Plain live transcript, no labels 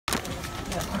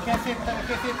Kan jag sitta?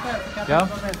 Ja.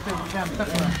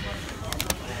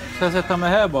 Ska jag sätta mig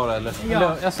här bara eller? Ja.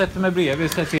 Eller jag sätter mig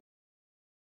bredvid.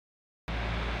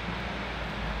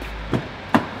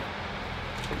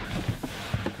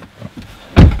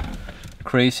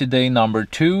 Crazy day number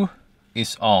 2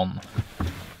 is on.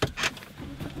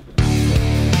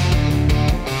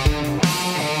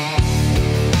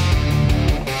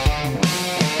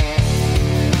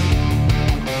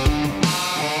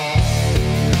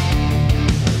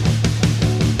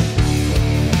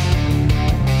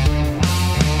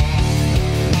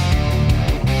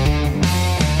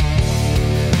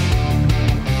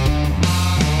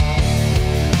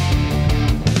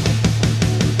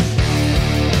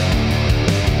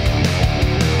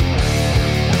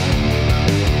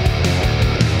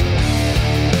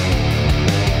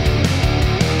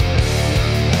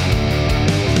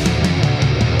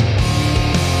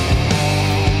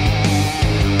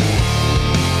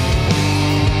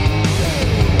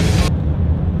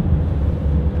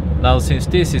 Now since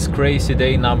this is crazy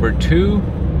day number 2,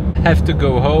 I have to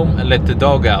go home and let the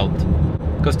dog out.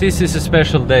 Because this is a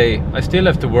special day. I still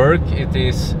have to work. It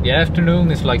is the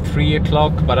afternoon, it's like 3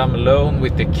 o'clock, but I'm alone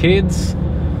with the kids.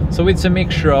 So it's a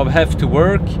mixture of have to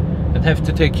work and have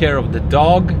to take care of the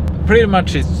dog. Pretty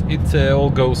much it all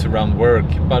goes around work,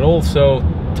 but also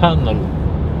tunnel.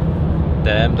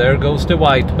 Damn, there goes the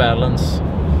white balance.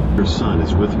 Your son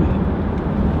is with me.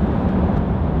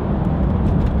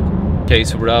 Okay,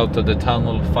 so we're out of the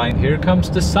tunnel. Fine, here comes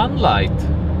the sunlight.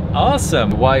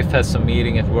 Awesome! Wife has some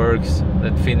meeting at work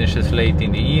that finishes late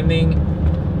in the evening.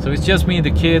 So it's just me and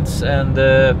the kids, and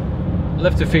I'll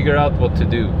have to figure out what to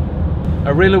do. I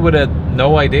really would have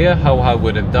no idea how I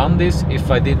would have done this if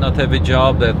I did not have a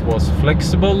job that was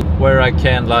flexible, where I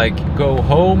can like go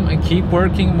home and keep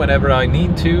working whenever I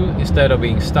need to, instead of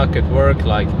being stuck at work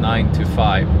like 9 to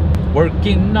 5.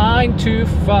 Working 9 to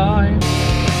 5.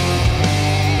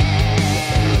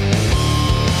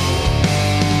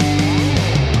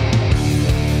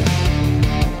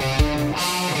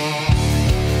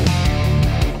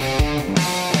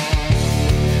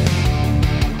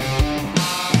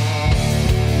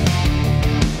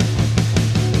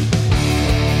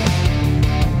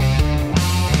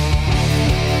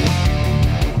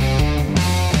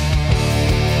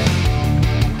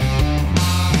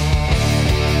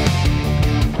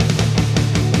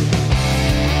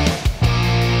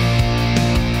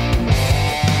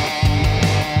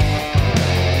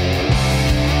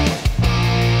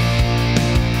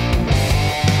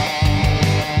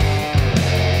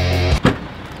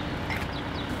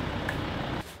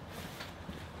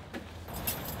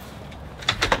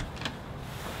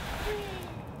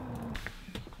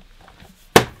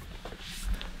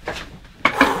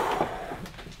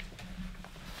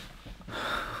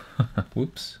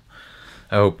 Whoops.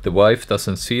 I hope the wife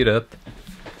doesn't see that.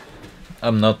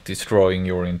 I'm not destroying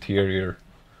your interior.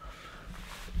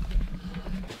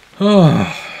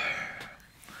 That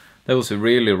was a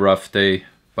really rough day,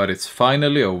 but it's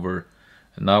finally over.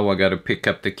 And now I gotta pick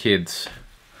up the kids.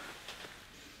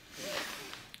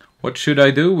 What should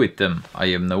I do with them? I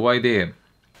have no idea.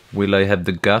 Will I have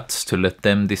the guts to let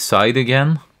them decide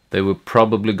again? They will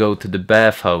probably go to the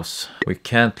bathhouse. We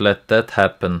can't let that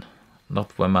happen.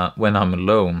 Not when I'm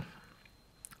alone.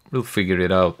 We'll figure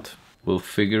it out. We'll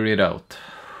figure it out.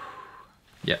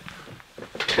 Yeah.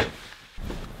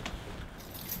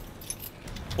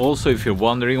 Also, if you're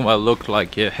wondering why I look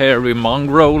like a hairy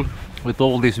mongrel with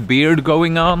all this beard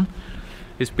going on,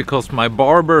 it's because my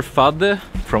barber Fadde,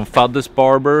 from Fadde's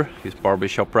Barber, his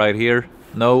barbershop right here.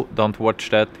 No, don't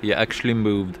watch that. He actually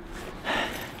moved.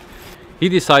 He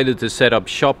decided to set up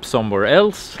shop somewhere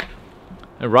else.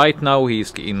 Right now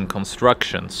he's in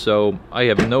construction, so I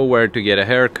have nowhere to get a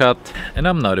haircut, and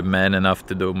I'm not a man enough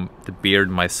to do the beard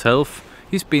myself.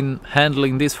 He's been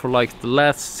handling this for like the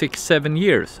last 6-7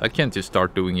 years. I can't just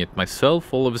start doing it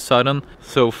myself all of a sudden.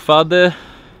 So Fadde,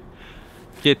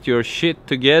 get your shit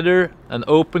together and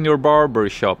open your barber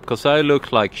shop, cause I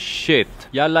look like shit.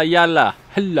 Yalla yalla,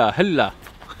 hella hella.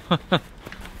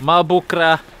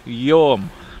 Mabukra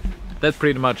yom. That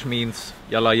pretty much means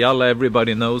yalla yalla,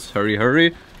 everybody knows, hurry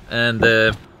hurry. And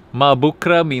ma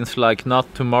bukra means like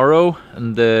not tomorrow,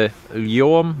 and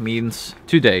yom means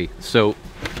today. So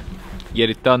get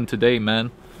it done today,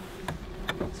 man.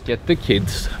 Let's get the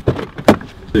kids.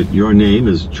 Your name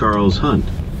is Charles Hunt.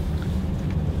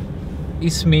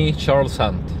 It's me, Charles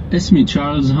Hunt. It's me,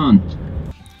 Charles Hunt.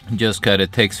 Just got a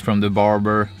text from the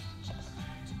barber.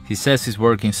 He says he's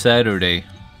working Saturday.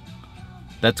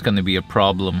 That's gonna be a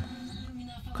problem,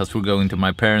 because we're going to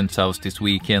my parents' house this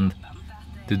weekend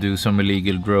to do some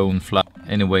illegal drone fly.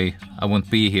 Anyway, I won't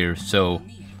be here, so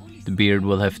The beard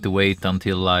will have to wait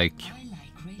until like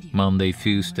Monday,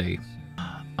 Tuesday.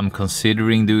 I'm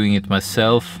considering doing it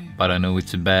myself, but I know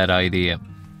it's a bad idea.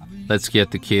 Let's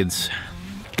get the kids.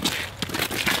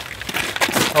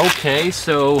 Okay,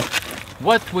 so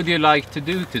what would you like to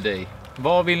do today?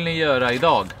 Vad vill ni göra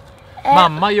idag?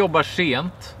 Mamma jobbar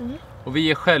sent och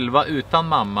vi är själva utan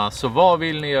mamma, så vad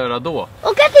vill ni göra då?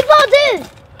 Åka till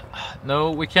badhus!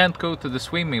 No, we can't go to the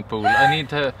swimming pool. I need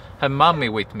to have mommy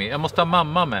with me. Jag måste ha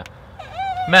mamma med.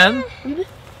 Men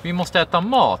vi måste äta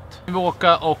mat. Vi vill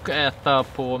åka och äta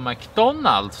på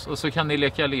Mcdonalds och så kan ni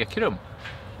leka lekrum.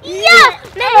 Ja,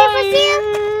 men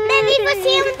vi får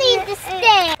se om det inte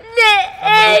stämmer.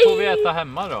 Men då får vi äta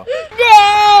hemma då.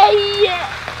 Nej!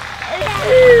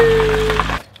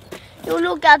 Jag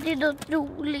låg alltid något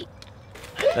roligt.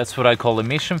 That's what I call a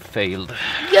mission failed.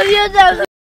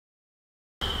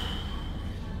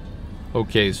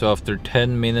 Okay, so after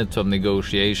 10 minutes of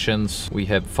negotiations, we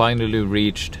have finally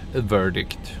reached a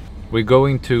verdict. We're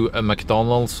going to a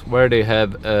McDonald's where they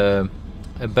have a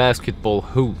basketball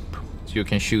hoop. So you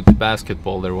can shoot the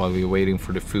basketball there while we're waiting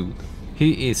for the food.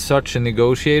 He is such a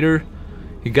negotiator.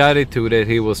 He got it to that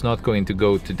he was not going to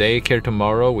go to daycare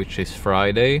tomorrow, which is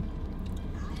Friday.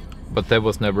 But that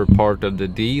was never part of the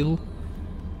deal.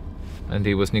 And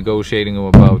he was negotiating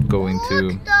about going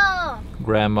to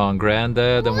grandma and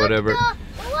granddad and whatever.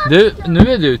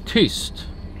 Nu är du tyst.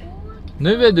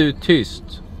 Nu är du tyst.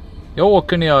 Jag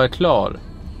åker när jag är klar.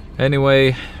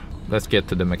 Anyway, let's get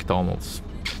to the McDonald's.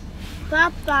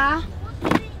 Pappa.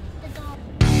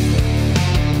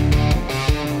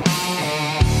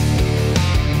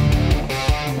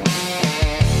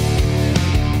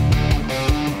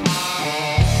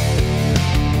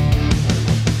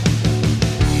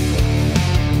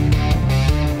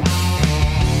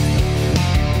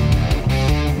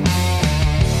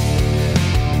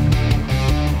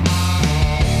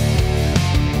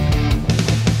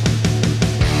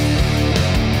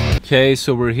 Okay,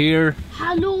 so we're here.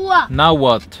 Hallå! Now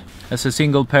what? As a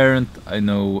single parent, I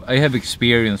know I have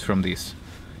experience from this.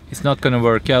 It's not gonna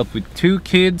work out with 2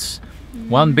 kids,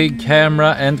 1 big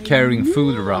camera and carrying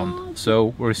food around.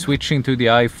 So we're switching to the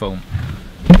iPhone.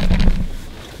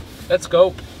 Let's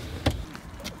go!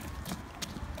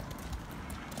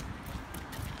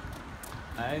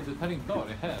 Nej, du tar inte av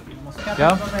det här.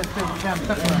 Ja.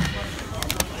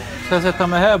 Ska jag sätta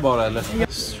mig här bara eller?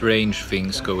 Strange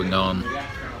things going on.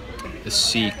 A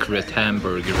secret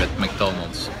hamburger at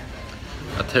McDonald's.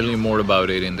 I'll tell you more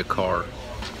about it in the car.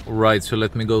 Alright, so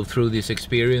let me go through this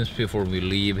experience before we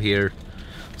leave here.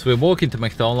 So we walk into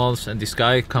McDonald's and this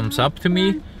guy comes up to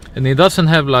me and he doesn't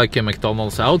have like a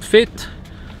McDonald's outfit.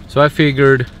 So I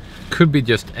figured could be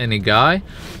just any guy.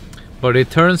 But it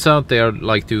turns out they are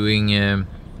like doing a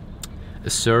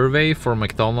survey for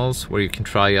McDonald's where you can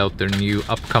try out their new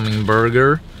upcoming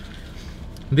burger.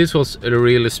 This was a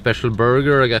really special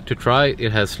burger I got to try.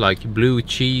 It has like blue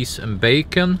cheese and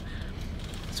bacon.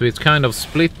 So it's kind of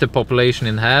split the population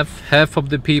in half. Half of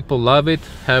the people love it,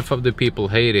 half of the people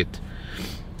hate it.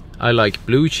 I like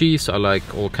blue cheese, I like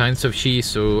all kinds of cheese,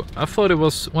 so I thought it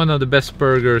was one of the best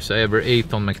burgers I ever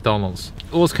ate on McDonald's.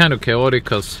 It was kind of chaotic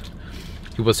because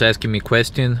he was asking me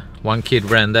questions. One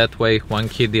kid ran that way, one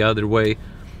kid the other way.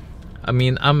 I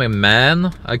mean, I'm a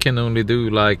man, I can only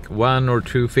do like 1 or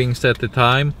 2 things at a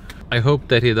time. I hope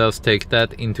that he does take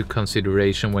that into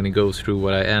consideration when he goes through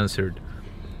what I answered.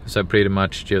 So I pretty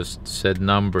much just said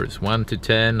numbers, 1 to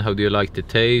 10, how do you like the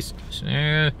taste?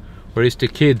 Where is the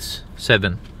kids?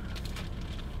 7.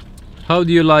 How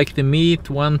do you like the meat?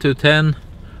 1 to 10.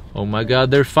 Oh my god,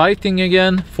 they're fighting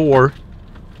again. 4.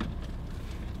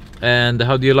 And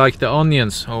how do you like the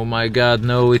onions? Oh my god,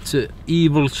 no, it's an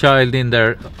evil child in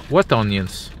there. What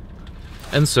onions?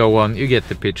 And so on, you get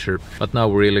the picture. But now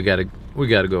we really gotta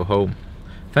go home.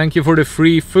 Thank you for the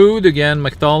free food again,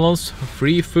 McDonald's.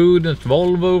 Free food at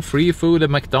Volvo, free food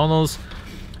at McDonald's.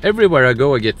 Everywhere I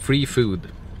go I get free food.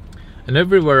 And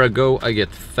everywhere I go I get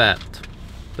fat.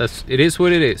 It is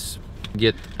what it is.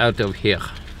 Get out of here.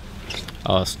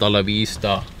 Hasta la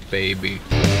vista, baby.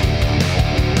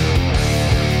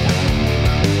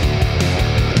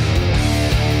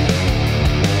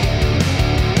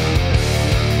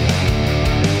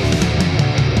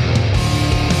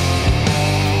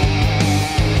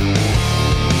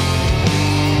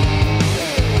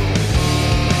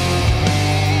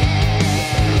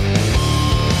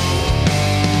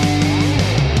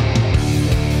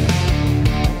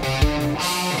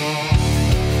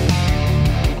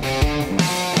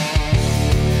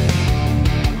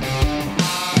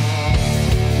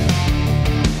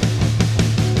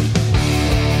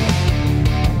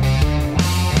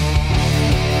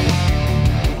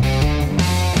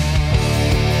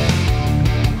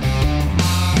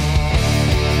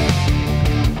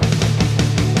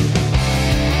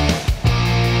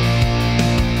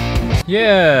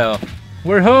 Yeah,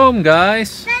 we're home,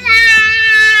 guys.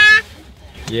 Ta-da!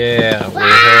 Yeah, we're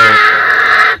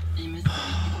home.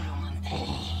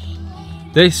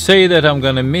 They say that I'm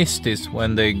gonna miss this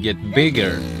when they get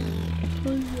bigger.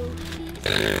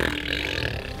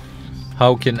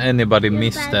 How can anybody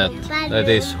miss that? That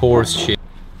is horse shit.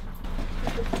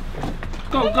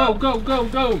 Go, go, go, go,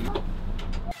 go!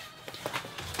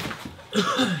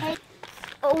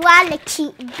 Wanna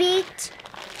keep bit.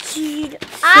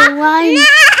 I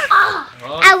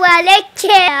wanna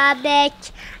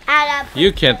cabbage.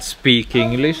 You can't speak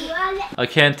English. I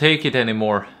can't take it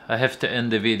anymore. I have to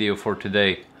end the video for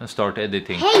today and start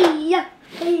editing.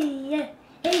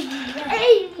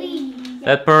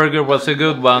 That burger was a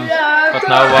good one, but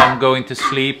now I'm going to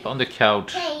sleep on the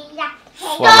couch.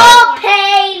 Stop,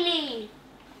 Haley!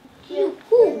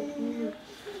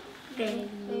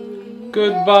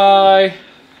 Goodbye.